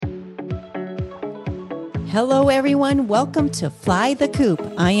Hello, everyone. Welcome to Fly the Coop.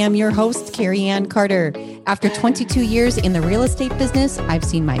 I am your host, Cari Ann Carter. After 22 years in the real estate business, I've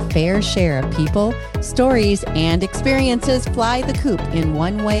seen my fair share of people, stories, and experiences fly the coop in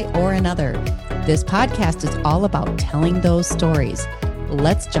one way or another. This podcast is all about telling those stories.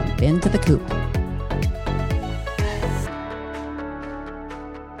 Let's jump into the coop.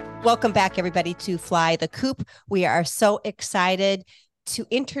 Welcome back, everybody, to Fly the Coop. We are so excited to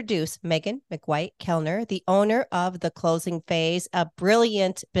introduce McWhite Kellner, the owner of The Closing Phase, a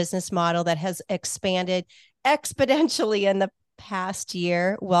brilliant business model that has expanded exponentially in the past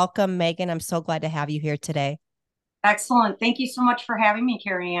year. Welcome, Megan. I'm so glad to have you here today. Excellent. Thank you so much for having me,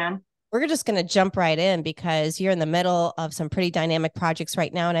 Cari Ann. We're just going to jump right in because you're in the middle of some pretty dynamic projects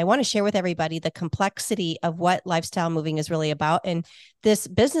right now. And I want to share with everybody the complexity of what lifestyle moving is really about and this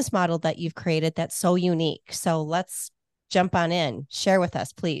business model that you've created that's so unique. So let's jump on in. Share with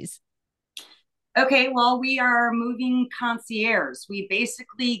us, please. Okay, well, we are moving concierge. We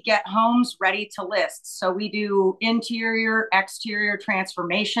basically get homes ready to list. So we do interior, exterior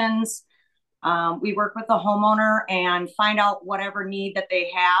transformations. We work with the homeowner and find out whatever need that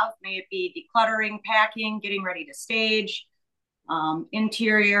they have. May it be decluttering, packing, getting ready to stage,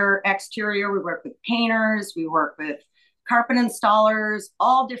 interior, exterior. We work with painters. We work with carpet installers,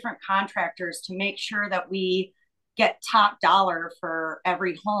 all different contractors to make sure that we get top dollar for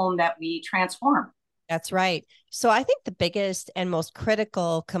every home that we transform. That's right. So I think the biggest and most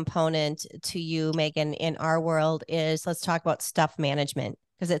critical component to you, Megan, in our world is let's talk about stuff management,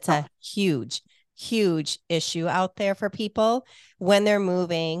 because it's a huge issue out there for people when they're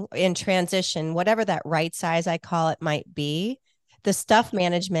moving in transition, whatever that right size I call it might be. The stuff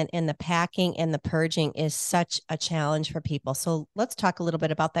management and the packing and the purging is such a challenge for people. So let's talk a little bit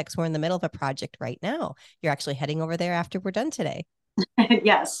about that because we're in the middle of a project right now. You're actually heading over there after we're done today.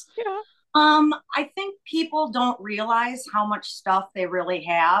 Yes. Yeah. I think people don't realize how much stuff they really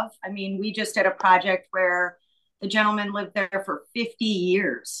have. I mean, we just did a project where the gentleman lived there for 50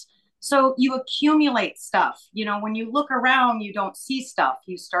 years. So you accumulate stuff. You know, when you look around, you don't see stuff.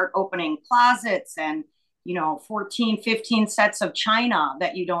 You start opening closets and 14, 15 sets of china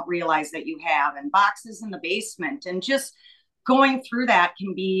that you don't realize that you have and boxes in the basement. And just going through that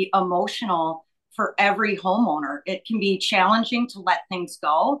can be emotional for every homeowner. It can be challenging to let things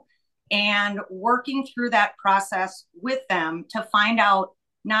go and working through that process with them to find out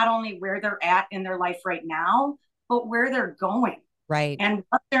not only where they're at in their life right now, but where they're going. Right. And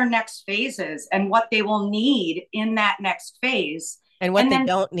what their next phase is and what they will need in that next phase. And what they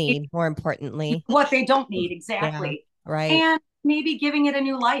don't need, more importantly. What they don't need, exactly. Yeah, right. And maybe giving it a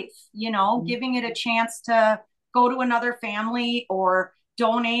new life, giving it a chance to go to another family or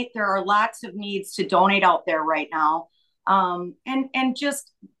donate. There are lots of needs to donate out there right now. And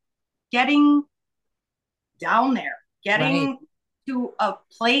just getting down there, getting to a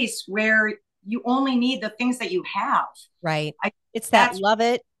place where you only need the things that you have. Right. It's that love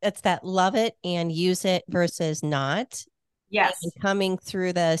it. It's that love it and use it versus not. Yes. And coming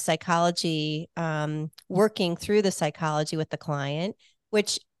through the psychology, working through the psychology with the client,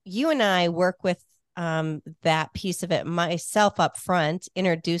 which you and I work with that piece of it myself up front,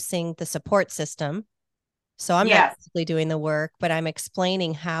 introducing the support system. So I'm not basically doing the work, but I'm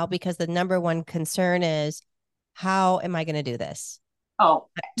explaining how, because the number one concern is, how am I going to do this? Oh,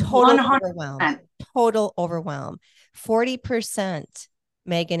 total overwhelm. 40%,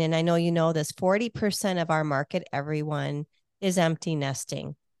 Megan, and I know you know this, 40% of our market, everyone is empty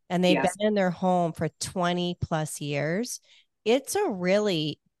nesting, and they've been in their home for 20 plus years. It's a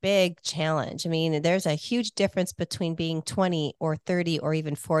really big challenge. I mean, there's a huge difference between being 20 or 30 or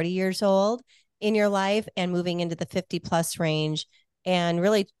even 40 years old in your life and moving into the 50 plus range and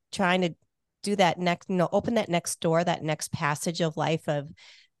really trying to do that next, open that next door, that next passage of life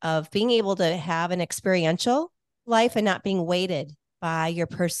of being able to have an experiential life and not being weighted by your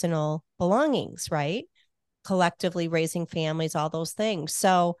personal belongings, right? Collectively raising families, all those things.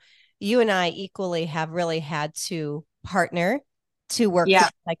 So you and I equally have really had to partner to work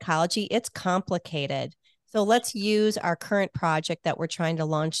with psychology. It's complicated. So let's use our current project that we're trying to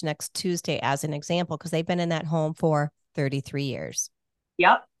launch next Tuesday as an example, because they've been in that home for 33 years.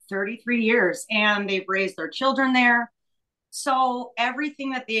 Yep, 33 years. And they've raised their children there. So everything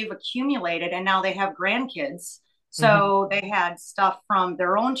that they've accumulated, and now they have grandkids. So they had stuff from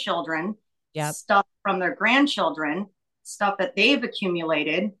their own children, stuff from their grandchildren, stuff that they've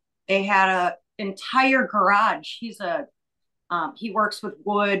accumulated. They had an entire garage. He works with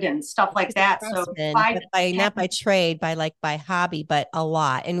wood and stuff like that. So not by trade, by hobby, but a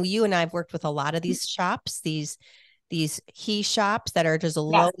lot. And you and I have worked with a lot of these shops, these he shops that are just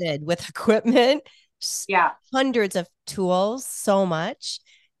loaded with equipment Yeah. Hundreds of tools, so much.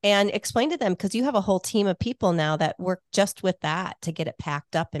 And explain to them, because you have a whole team of people now that work just with that to get it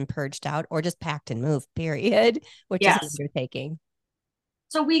packed up and purged out, or just packed and moved, period, which is an Yes. undertaking.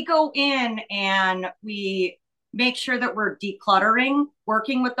 So we go in and we make sure that we're decluttering,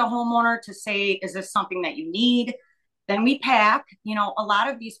 working with the homeowner to say, is this something that you need? Then we pack. A lot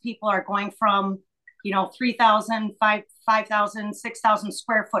of these people are going from, 3,000, 5,000, 6,000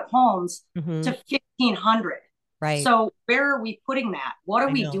 square foot homes Mm-hmm. to 1,500. Right. So where are we putting that? What are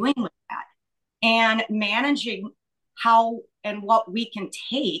we doing with that? And managing how and what we can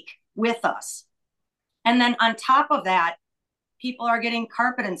take with us. And then on top of that, people are getting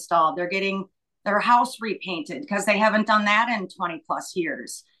carpet installed. They're getting their house repainted because they haven't done that in 20 plus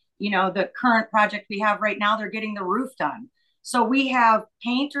years. The current project we have right now, they're getting the roof done. So we have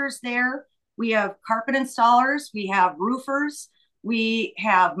painters there. We have carpet installers. We have roofers. We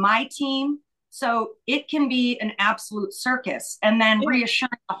have my team. So it can be an absolute circus. And then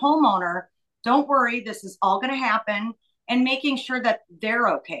reassuring the homeowner, don't worry, this is all going to happen, and making sure that they're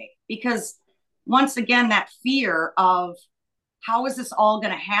okay. Because once again, that fear of how is this all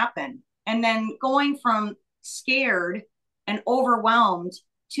going to happen? And then going from scared and overwhelmed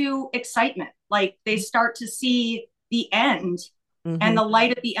to excitement. Like they start to see the end and the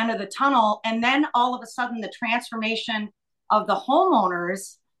light at the end of the tunnel. And then all of a sudden, the transformation of the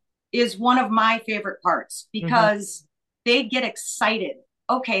homeowners is one of my favorite parts, because they get excited.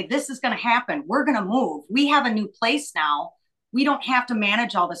 Okay, this is going to happen. We're going to move. We have a new place now. We don't have to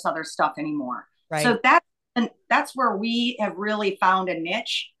manage all this other stuff anymore. Right. So that's where we have really found a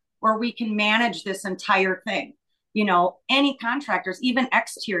niche where we can manage this entire thing. Any contractors, even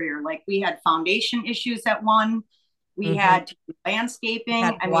exterior, like we had foundation issues at one. We had landscaping.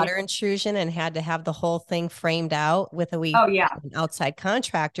 Had water intrusion and had to have the whole thing framed out with an outside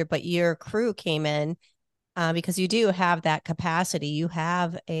contractor. But your crew came in because you do have that capacity. You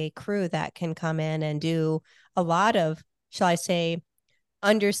have a crew that can come in and do a lot of, shall I say,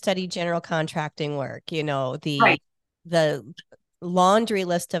 understudy general contracting work. The laundry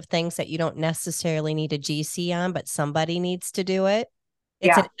list of things that you don't necessarily need a GC on, but somebody needs to do it.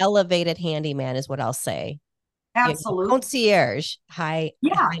 It's an elevated handyman is what I'll say. Absolutely. Concierge, high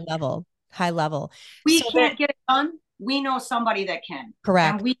level. We can't get it done. We know somebody that can.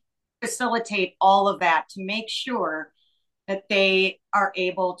 Correct. And we facilitate all of that to make sure that they are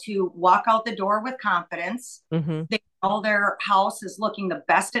able to walk out the door with confidence. They know their house is looking the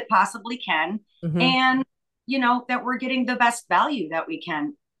best it possibly can. And, that we're getting the best value that we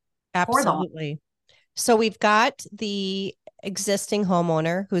can. Absolutely. So we've got the existing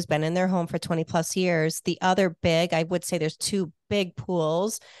homeowner who's been in their home for 20 plus years. The other big, I would say there's two big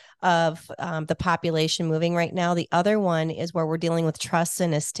pools of the population moving right now. The other one is where we're dealing with trusts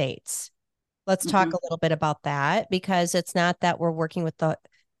and estates. Let's talk a little bit about that, because it's not that we're working with the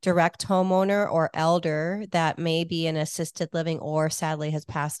direct homeowner or elder that may be in assisted living or sadly has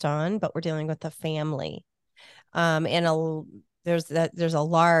passed on, but we're dealing with the family. There's a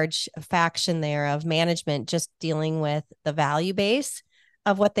large faction there of management just dealing with the value base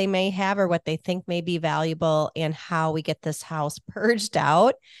of what they may have or what they think may be valuable and how we get this house purged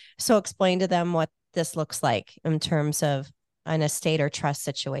out. So explain to them what this looks like in terms of an estate or trust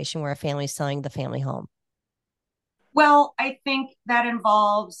situation where a family's selling the family home. Well, I think that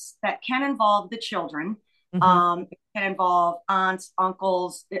can involve the children. It can involve aunts,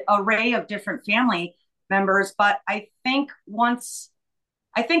 uncles, array of different family members. But I think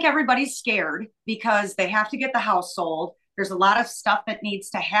everybody's scared because they have to get the house sold. There's a lot of stuff that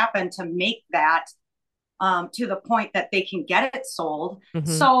needs to happen to make that to the point that they can get it sold.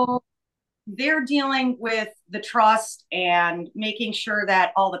 So they're dealing with the trust and making sure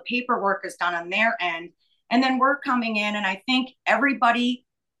that all the paperwork is done on their end. And then we're coming in, and I think everybody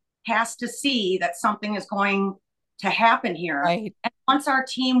has to see that something is going to happen here. Right. And once our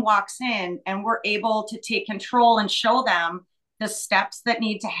team walks in and we're able to take control and show them the steps that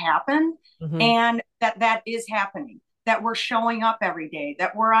need to happen, and that is happening, that we're showing up every day,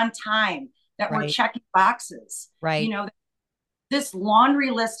 that we're on time, that we're checking boxes. Right. This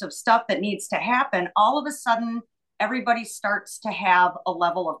laundry list of stuff that needs to happen, all of a sudden, everybody starts to have a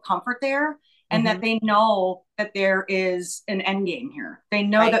level of comfort there, and that they know that there is an end game here. They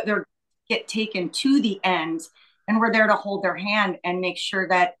know that they're get taken to the end, and we're there to hold their hand and make sure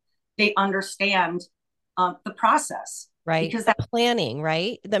that they understand the process. Right. Because that planning,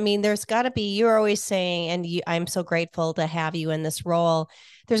 right? I mean, there's got to be, you're always saying, and I'm so grateful to have you in this role.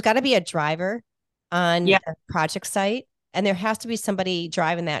 There's got to be a driver on the project site, and there has to be somebody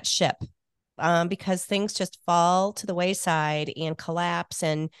driving that ship because things just fall to the wayside and collapse.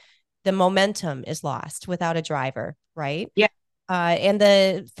 And the momentum is lost without a driver, right? Yeah. And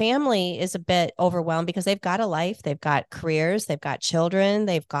the family is a bit overwhelmed because they've got a life, they've got careers, they've got children,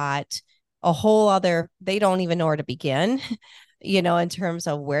 they've got a whole other, they don't even know where to begin, in terms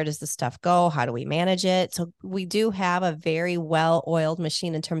of where does the stuff go? How do we manage it? So we do have a very well-oiled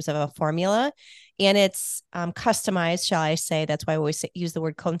machine in terms of a formula, and it's customized, shall I say. That's why we always use the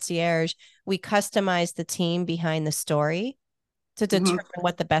word concierge. We customize the team behind the story to determine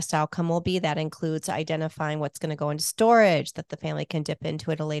what the best outcome will be. That includes identifying what's going to go into storage that the family can dip into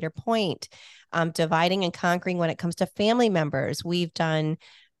at a later point, dividing and conquering when it comes to family members. We've done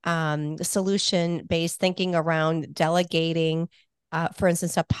solution-based thinking around delegating, for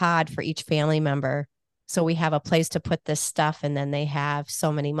instance, a pod for each family member. So we have a place to put this stuff, and then they have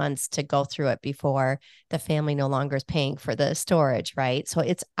so many months to go through it before the family no longer is paying for the storage, right? So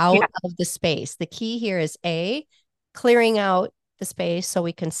it's out of the space. The key here is A, clearing out the space so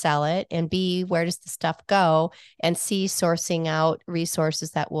we can sell it, and B, where does the stuff go, and C, sourcing out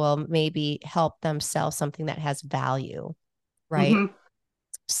resources that will maybe help them sell something that has value, right?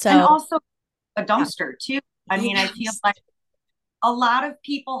 So, and also a dumpster too. I mean, I feel like a lot of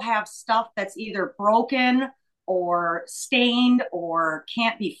people have stuff that's either broken or stained or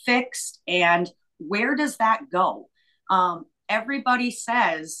can't be fixed. And where does that go? Everybody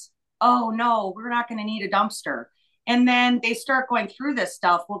says, oh no, we're not going to need a dumpster. And then they start going through this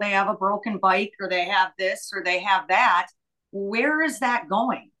stuff. Well, they have a broken bike, or they have this, or they have that. Where is that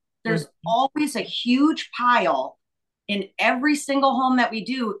going? There's always a huge pile in every single home that we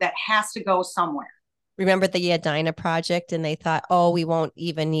do that has to go somewhere. Remember the Edina project, and they thought, oh, we won't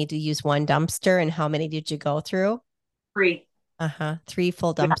even need to use one dumpster. And how many did you go through? 3. 3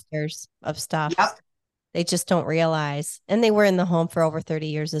 full dumpsters of stuff. Yep. They just don't realize. And they were in the home for over 30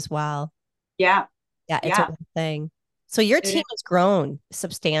 years as well. Yeah. Yeah, it's a thing. So your team has grown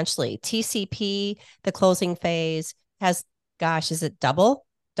substantially. TCP, the closing phase, has, gosh, is it double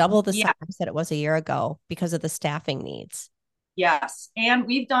the size that it was a year ago because of the staffing needs? Yes. And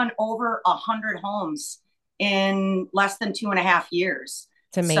we've done over 100 homes in less than 2.5 years.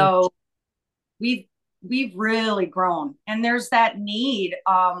 So we've really grown. And there's that need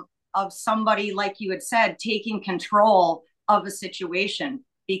of somebody, like you had said, taking control of a situation,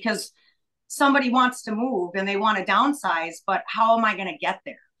 because somebody wants to move and they want to downsize, but how am I going to get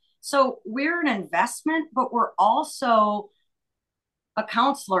there? So we're an investment, but we're also a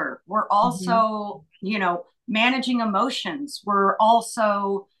counselor. We're also, managing emotions. We're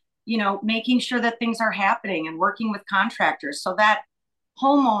also, making sure that things are happening and working with contractors so that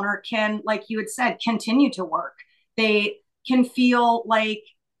homeowner can, like you had said, continue to work. They can feel like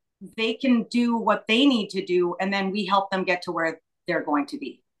they can do what they need to do, and then we help them get to where they're going to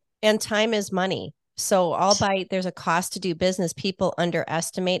be. And time is money. So albeit there's a cost to do business, people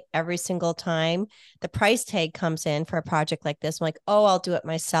underestimate every single time the price tag comes in for a project like this. I'm like, oh, I'll do it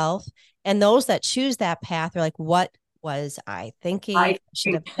myself. And those that choose that path are like, what was I thinking? I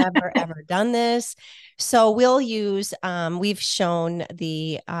should have never, ever done this. So we'll use, we've shown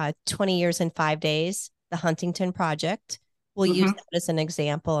the 20 years in 5 days, the Huntington project. We'll use that as an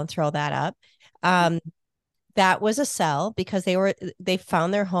example and throw that up. That was a sell because they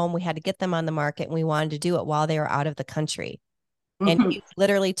found their home. We had to get them on the market, and we wanted to do it while they were out of the country. And he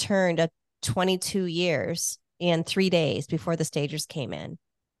literally turned a 22 years in 3 days before the stagers came in.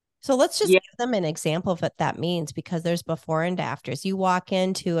 So let's just give them an example of what that means, because there's before and afters. You walk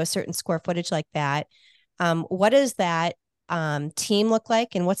into a certain square footage like that. What does that team look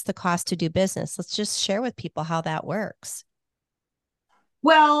like, and what's the cost to do business? Let's just share with people how that works.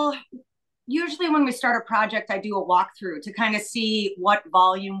 Well, usually when we start a project, I do a walkthrough to kind of see what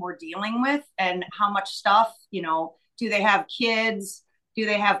volume we're dealing with and how much stuff, do they have kids? Do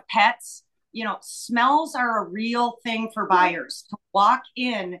they have pets? Smells are a real thing for buyers. To walk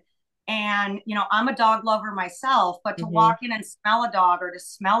in and, I'm a dog lover myself, but to walk in and smell a dog or to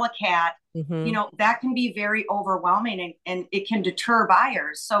smell a cat, that can be very overwhelming, and it can deter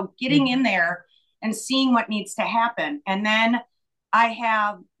buyers. So getting in there and seeing what needs to happen. And then I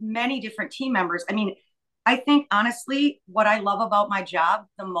have many different team members. I mean, I think honestly, what I love about my job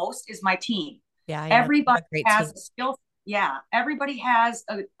the most is my team. Yeah, everybody has a skill. Yeah, everybody has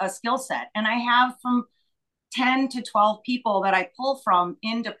a skill set, and I have from 10 to 12 people that I pull from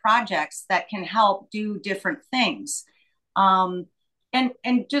into projects that can help do different things, and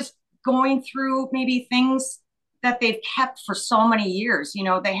just going through maybe things that they've kept for so many years.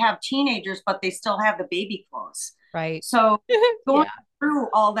 They have teenagers, but they still have the baby clothes. Right. So going through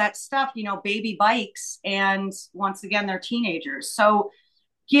all that stuff, baby bikes, and once again, they're teenagers. So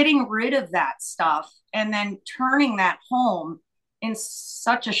getting rid of that stuff and then turning that home in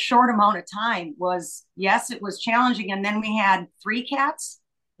such a short amount of time was, yes, it was challenging. And then we had 3 cats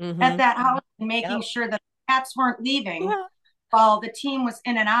at that house, and making sure that the cats weren't leaving while the team was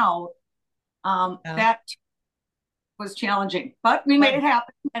in and out. That was challenging, but we made it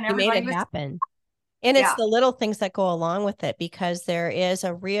happen, and everybody was happen. And it's the little things that go along with it, because there is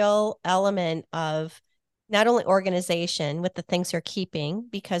a real element of not only organization with the things you're keeping,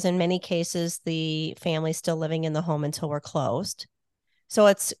 because in many cases, the family's still living in the home until we're closed. So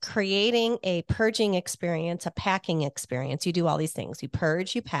it's creating a purging experience, a packing experience. You do all these things. You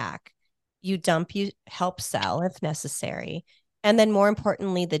purge, you pack, you dump, you help sell if necessary. And then more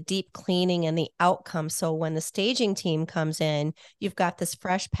importantly, the deep cleaning and the outcome. So when the staging team comes in, you've got this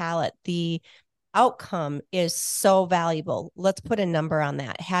fresh palette. The outcome is so valuable. Let's put a number on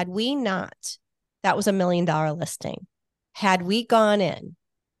that. Had we not, that was $1 million listing. Had we gone in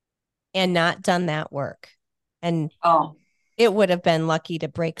and not done that work, and it would have been lucky to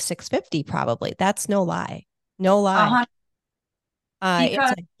break 650 probably. That's no lie. No lie.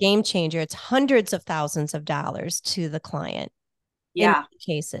 It's a game changer. It's hundreds of thousands of dollars to the client. In many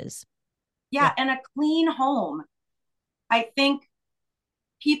cases. And a clean home. I think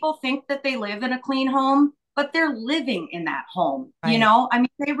people think that they live in a clean home, but they're living in that home. Right. You know, I mean,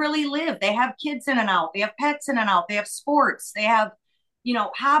 they really live. They have kids in and out. They have pets in and out. They have sports. They have, you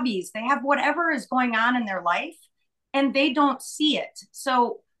know, hobbies. They have whatever is going on in their life, and they don't see it.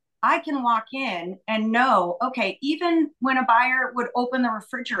 So I can walk in and know, okay, even when a buyer would open the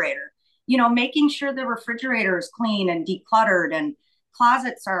refrigerator, you know, making sure the refrigerator is clean and decluttered, and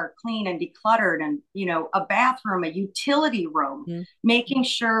closets are clean and decluttered, and, you know, a bathroom, a utility room, making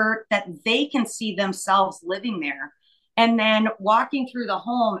sure that they can see themselves living there. And then walking through the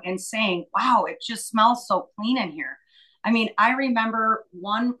home and saying, wow, it just smells so clean in here. I mean, I remember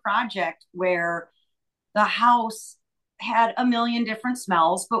one project where the house had a million different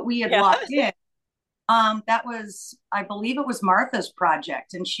smells, but we had walked in. That was, I believe it was Martha's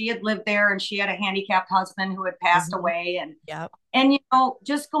project, and she had lived there, and she had a handicapped husband who had passed away. And, you know,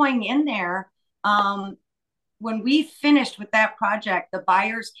 just going in there, when we finished with that project, the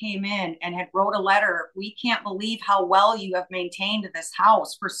buyers came in and had wrote a letter. We can't believe how well you have maintained this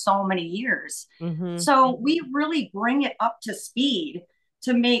house for so many years. So we really bring it up to speed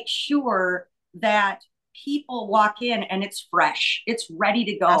to make sure that people walk in and it's fresh. It's ready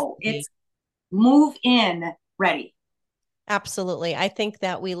to go. It's move in ready. Absolutely. I think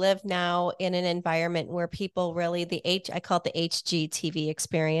that we live now in an environment where people really, I call it the HGTV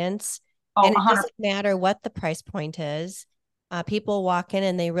experience. And it doesn't matter what the price point is. People walk in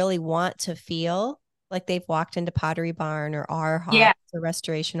and they really want to feel like they've walked into Pottery Barn or or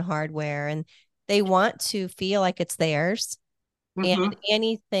Restoration Hardware, and they want to feel like it's theirs. And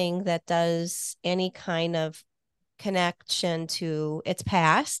anything that does any kind of connection to its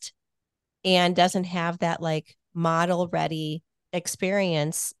past and doesn't have that like model ready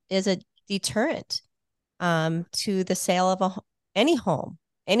experience is a deterrent to the sale of any home,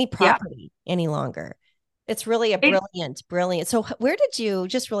 any property any longer. It's really a brilliant. So where did you,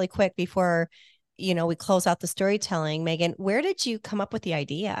 just really quick before, you know, we close out the storytelling, Megan, where did you come up with the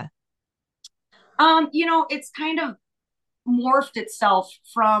idea? You know, it's kind of morphed itself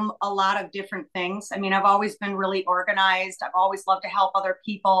from a lot of different things. I mean, I've always been really organized. I've always loved to help other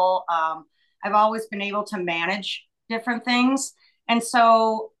people. I've always been able to manage different things. And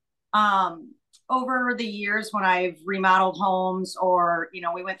so over the years when I've remodeled homes, or, you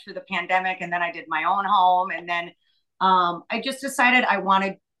know, we went through the pandemic and then I did my own home. And then I just decided I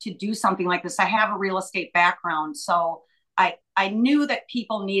wanted to do something like this. I have a real estate background. So I knew that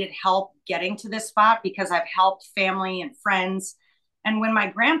people needed help getting to this spot because I've helped family and friends. And when my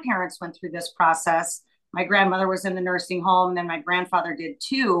grandparents went through this process, my grandmother was in the nursing home, and then my grandfather did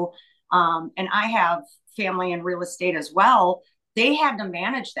too. And I have family in real estate as well. They had to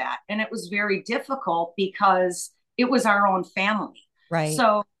manage that. And it was very difficult because it was our own family. Right.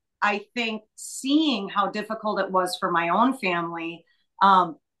 So I think seeing how difficult it was for my own family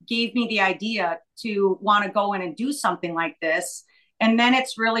gave me the idea to want to go in and do something like this. And then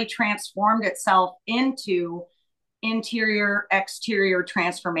it's really transformed itself into interior, exterior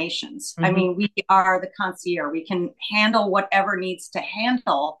transformations. I mean, we are the concierge. We can handle whatever needs to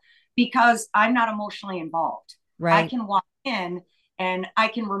handle because I'm not emotionally involved. Right. I can walk in and I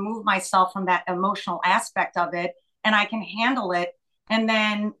can remove myself from that emotional aspect of it, and I can handle it. And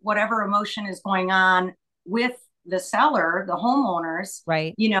then whatever emotion is going on with the seller, the homeowners,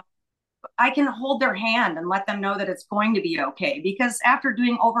 right, you know, I can hold their hand and let them know that it's going to be okay. Because after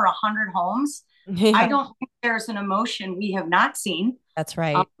doing over 100 homes, I don't think there's an emotion we have not seen. That's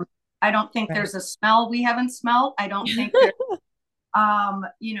right. I don't think there's a smell we haven't smelled. I don't think there's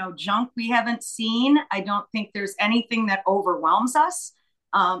Junk we haven't seen. I don't think there's anything that overwhelms us.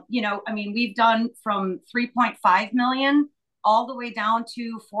 We've done from 3.5 million all the way down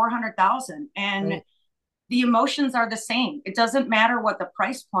to 400,000. And right. The emotions are the same. It doesn't matter what the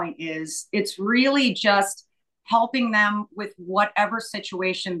price point is. It's really just helping them with whatever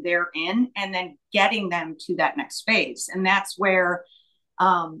situation they're in and then getting them to that next phase. And that's where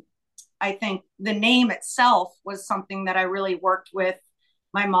I think the name itself was something that I really worked with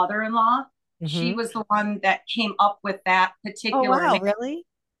my mother-in-law. Mm-hmm. She was the one that came up with that particular name. Really?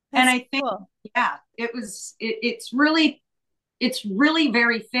 That's and I think, cool. It's really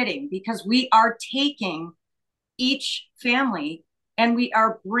very fitting because we are taking each family and we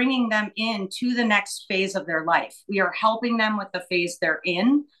are bringing them into the next phase of their life. We are helping them with the phase they're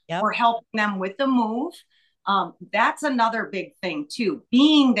in. Yep. We're helping them with the move. That's another big thing too.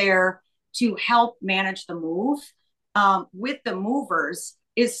 Being there to help manage the move with the movers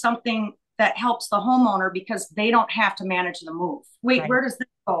is something that helps the homeowner because they don't have to manage the move. Wait, right. Where does this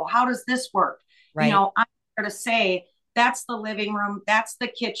go? How does this work? Right. I'm there to say, that's the living room, that's the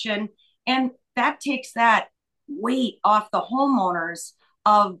kitchen. And that takes that weight off the homeowners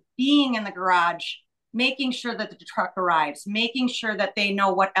of being in the garage, making sure that the truck arrives, making sure that they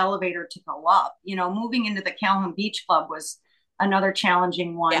know what elevator to go up. Moving into the Calhoun Beach Club was another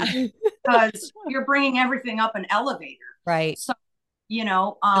challenging one because you're bringing everything up an elevator. Right. So,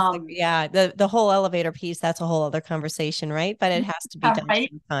 the whole elevator piece, that's a whole other conversation, right? But it has to be done right.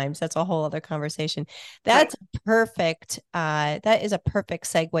 Sometimes. That's a whole other conversation. That's right. Perfect. That is a perfect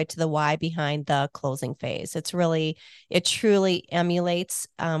segue to the why behind the closing phase. It truly emulates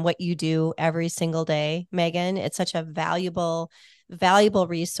what you do every single day, Megan. It's such a valuable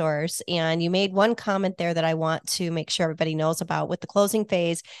resource. And you made one comment there that I want to make sure everybody knows about with the closing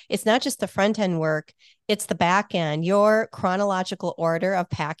phase. It's not just the front end work, it's the back end. Your chronological order of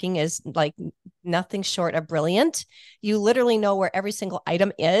packing is like nothing short of brilliant. You literally know where every single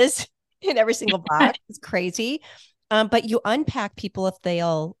item is in every single box. It's crazy. But you unpack people if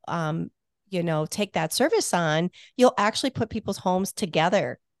they'll, take that service on, you'll actually put people's homes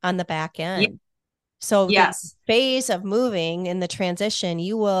together on the back end. Yeah. So yes. The phase of moving in the transition,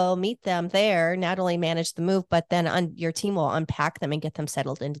 you will meet them there, not only manage the move, but then your team will unpack them and get them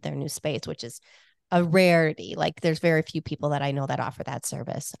settled into their new space, which is a rarity. Like there's very few people that I know that offer that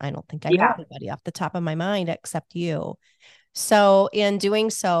service. I don't think I know anybody off the top of my mind except you. So in doing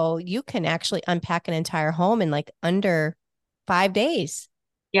so, you can actually unpack an entire home in like under 5 days.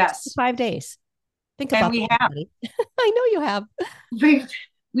 Yes. 5 days. Think about it. I know you have.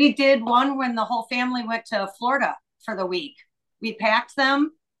 We did one when the whole family went to Florida for the week. We packed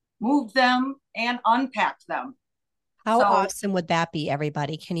them, moved them, and unpacked them. How awesome would that be,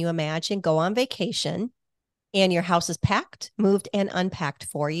 everybody? Can you imagine? Go on vacation and your house is packed, moved, and unpacked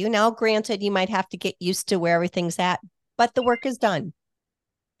for you. Now, granted, you might have to get used to where everything's at, but the work is done.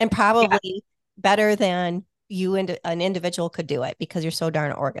 And probably better than you and an individual could do it because you're so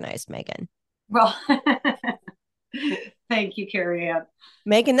darn organized, Megan. Well, thank you, Cari Ann.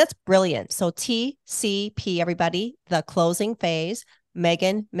 Megan, that's brilliant. So TCP, everybody, the closing phase,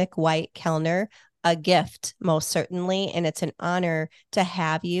 Megan McWhite Kellner, a gift, most certainly. And it's an honor to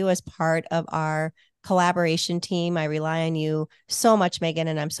have you as part of our collaboration team. I rely on you so much, Megan,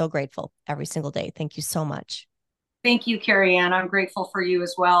 and I'm so grateful every single day. Thank you so much. Thank you, Cari Ann. I'm grateful for you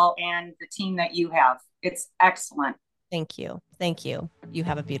as well and the team that you have. It's excellent. Thank you. Thank you. You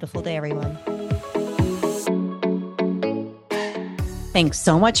have a beautiful day, everyone. Thanks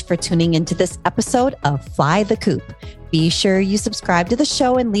so much for tuning into this episode of Fly the Coop. Be sure you subscribe to the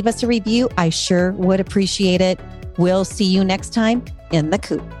show and leave us a review. I sure would appreciate it. We'll see you next time in the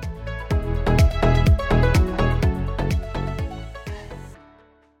coop.